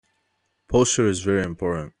Posture is very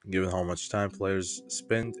important given how much time players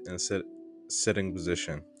spend in a sitting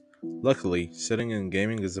position. Luckily, sitting in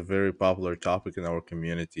gaming is a very popular topic in our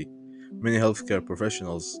community. Many healthcare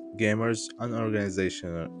professionals, gamers, and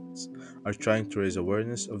organizations are trying to raise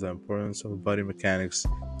awareness of the importance of body mechanics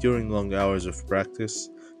during long hours of practice,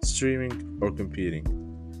 streaming, or competing.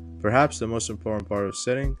 Perhaps the most important part of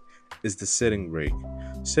sitting is the sitting break.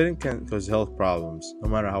 Sitting can cause health problems, no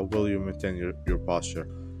matter how well you maintain your posture.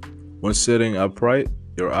 When sitting upright,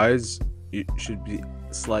 your eyes should be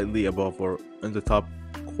slightly above or in the top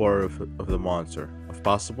quarter of the monitor. If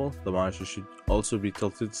possible, the monitor should also be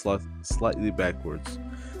tilted slightly backwards.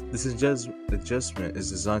 This adjustment is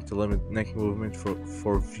designed to limit neck movement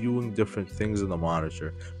for viewing different things on the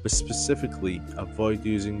monitor, but specifically avoid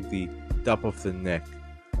using the top of the neck.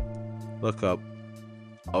 Look up.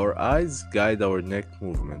 Our eyes guide our neck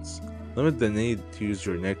movements. Limit the need to use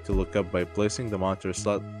your neck to look up by placing the monitor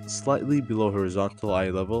slightly below horizontal eye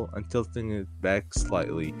level and tilting it back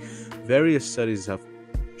slightly. Various studies have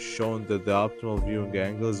shown that the optimal viewing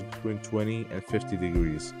angle is between 20 and 50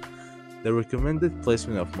 degrees. The recommended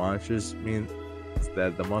placement of monitors means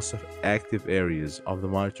that the most active areas of the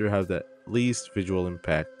monitor have the least visual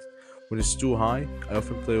impact. When it's too high, I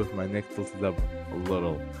often play with my neck tilted up a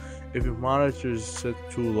little. If your monitor is set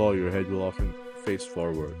too low, your head will often face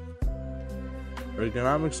forward.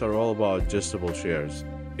 Ergonomics are all about adjustable chairs.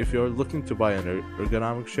 If you are looking to buy an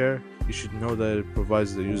ergonomic chair, you should know that it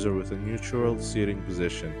provides the user with a neutral seating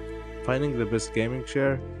position. Finding the best gaming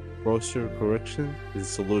chair, posture correction, is a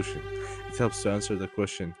solution. It helps to answer the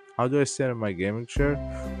question, how do I sit in my gaming chair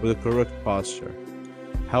with a correct posture?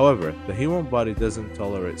 However, the human body doesn't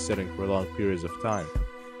tolerate sitting for long periods of time.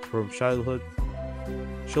 From childhood,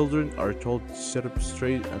 children are told to sit up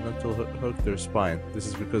straight and not to hook their spine. This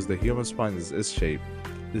is because the human spine is S-shaped.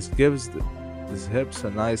 This gives his hips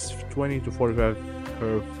a nice 20 to 45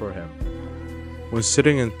 curve for him. When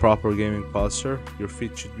sitting in proper gaming posture, your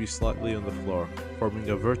feet should be slightly on the floor, forming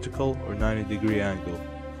a vertical or 90-degree angle.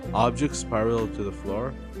 Objects parallel to the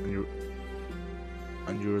floor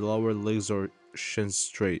and your lower legs or shins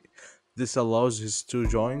straight. This allows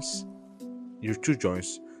your two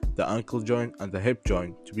joints, the ankle joint and the hip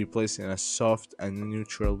joint, to be placed in a soft and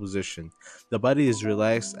neutral position. The body is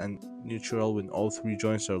relaxed and neutral when all three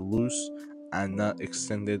joints are loose and not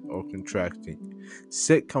extended or contracting.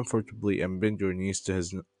 Sit comfortably and bend your knees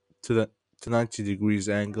to 90 degrees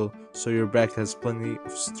angle so your back has plenty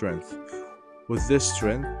of strength. With this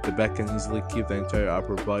strength, the back can easily keep the entire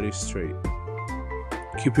upper body straight.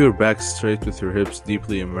 Keep your back straight with your hips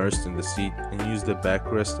deeply immersed in the seat and use the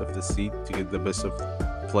backrest of the seat to get the best of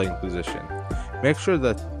playing position. Make sure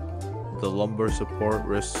that the lumbar support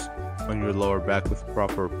rests on your lower back with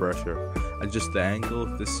proper pressure. Adjust the angle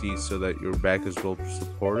of the seat so that your back is well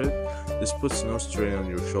supported. This puts no strain on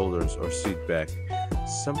your shoulders or seat back.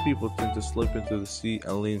 Some people tend to slip into the seat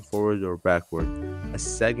and lean forward or backward. A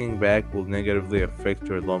sagging back will negatively affect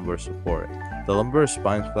your lumbar support. The lumbar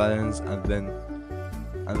spine flattens and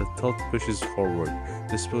the tilt pushes forward.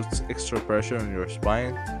 This puts extra pressure on your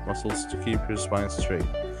spine muscles to keep your spine straight.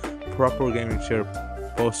 Proper gaming chair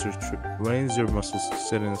posture trains your muscles to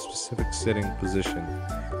sit in a specific sitting position.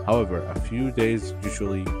 However, a few days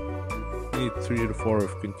usually need 3 to 4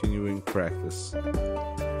 of continuing practice.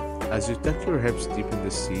 As you tuck your hips deep in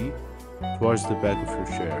the seat towards the back of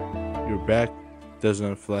your chair, your back does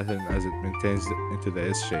not flatten as it maintains into the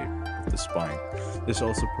S shape of the spine. This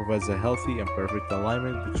also provides a healthy and perfect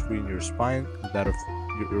alignment between your spine and that of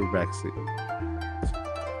your back seat.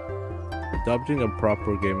 Adopting a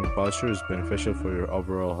proper gaming posture is beneficial for your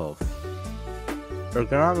overall health.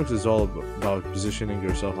 Ergonomics is all about positioning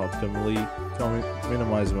yourself optimally to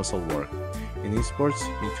minimize muscle work. In esports,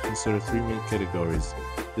 you need to consider 3 main categories: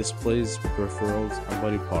 displays, peripherals, and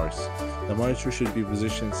body parts. The monitor should be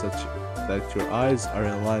positioned such that your eyes are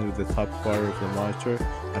in line with the top quarter of the monitor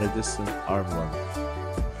at a distant arm length.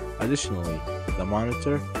 Additionally, the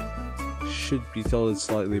monitor should be tilted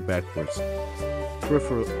slightly backwards.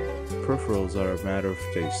 Peripherals are a matter of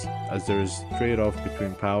taste, as there is a trade-off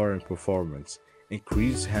between power and performance.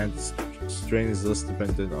 Increased hand strain is less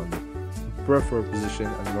dependent on the peripheral position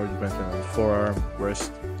and more dependent on the forearm,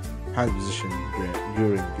 wrist, hand position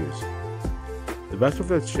during use. The back of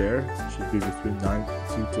the chair should be between 90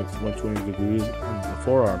 to 120 degrees and the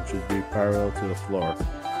forearm should be parallel to the floor.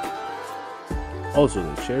 Also,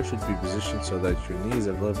 the chair should be positioned so that your knees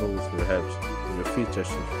are level with your hips and your feet touch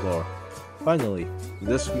the floor. Finally, the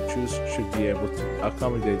desk you choose should be able to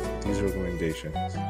accommodate these recommendations.